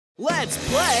Let's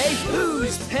play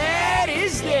Whose Pet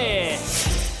Is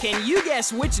This? Can you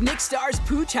guess which Nick Star's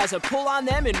pooch has a pull on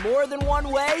them in more than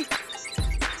one way?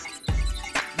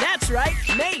 That's right,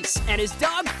 Mace and his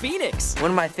dog Phoenix. One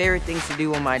of my favorite things to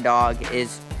do with my dog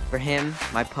is for him,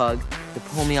 my pug, to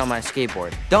pull me on my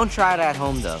skateboard. Don't try it at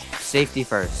home though. Safety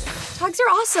first. Dogs are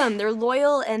awesome. They're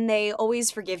loyal and they always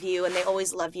forgive you and they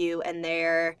always love you and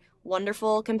they're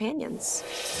wonderful companions.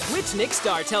 Which Nick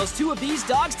Star tells two of these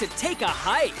dogs to take a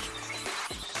hike?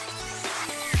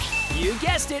 You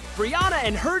guessed it, Breanna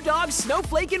and her dogs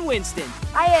Snowflake and Winston.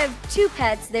 I have two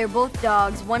pets. They're both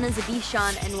dogs. One is a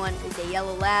Bichon and one is a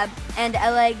yellow lab. And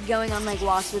I like going on like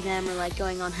walks with them or like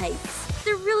going on hikes.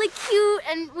 They're really cute,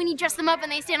 and when you dress them up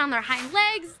and they stand on their hind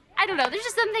legs, I don't know, there's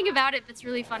just something about it that's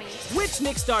really funny. Which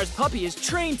Nick Star's puppy is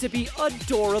trained to be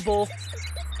adorable?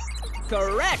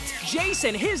 Correct, Jace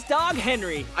and his dog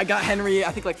Henry. I got Henry,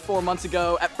 I think like 4 months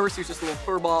ago. At first he was just a little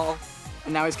fur ball,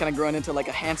 and now he's kind of growing into like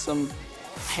a handsome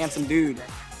dude.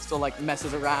 Still like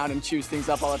messes around and chews things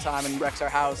up all the time and wrecks our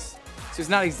house. So he's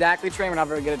not exactly trained, we're not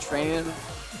very good at training him,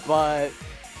 but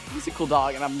he's a cool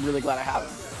dog and I'm really glad I have him.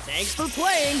 Thanks for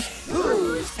playing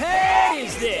Whose Pet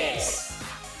Is This?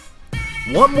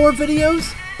 Want more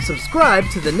videos? Subscribe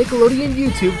to the Nickelodeon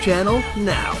YouTube channel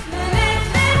now.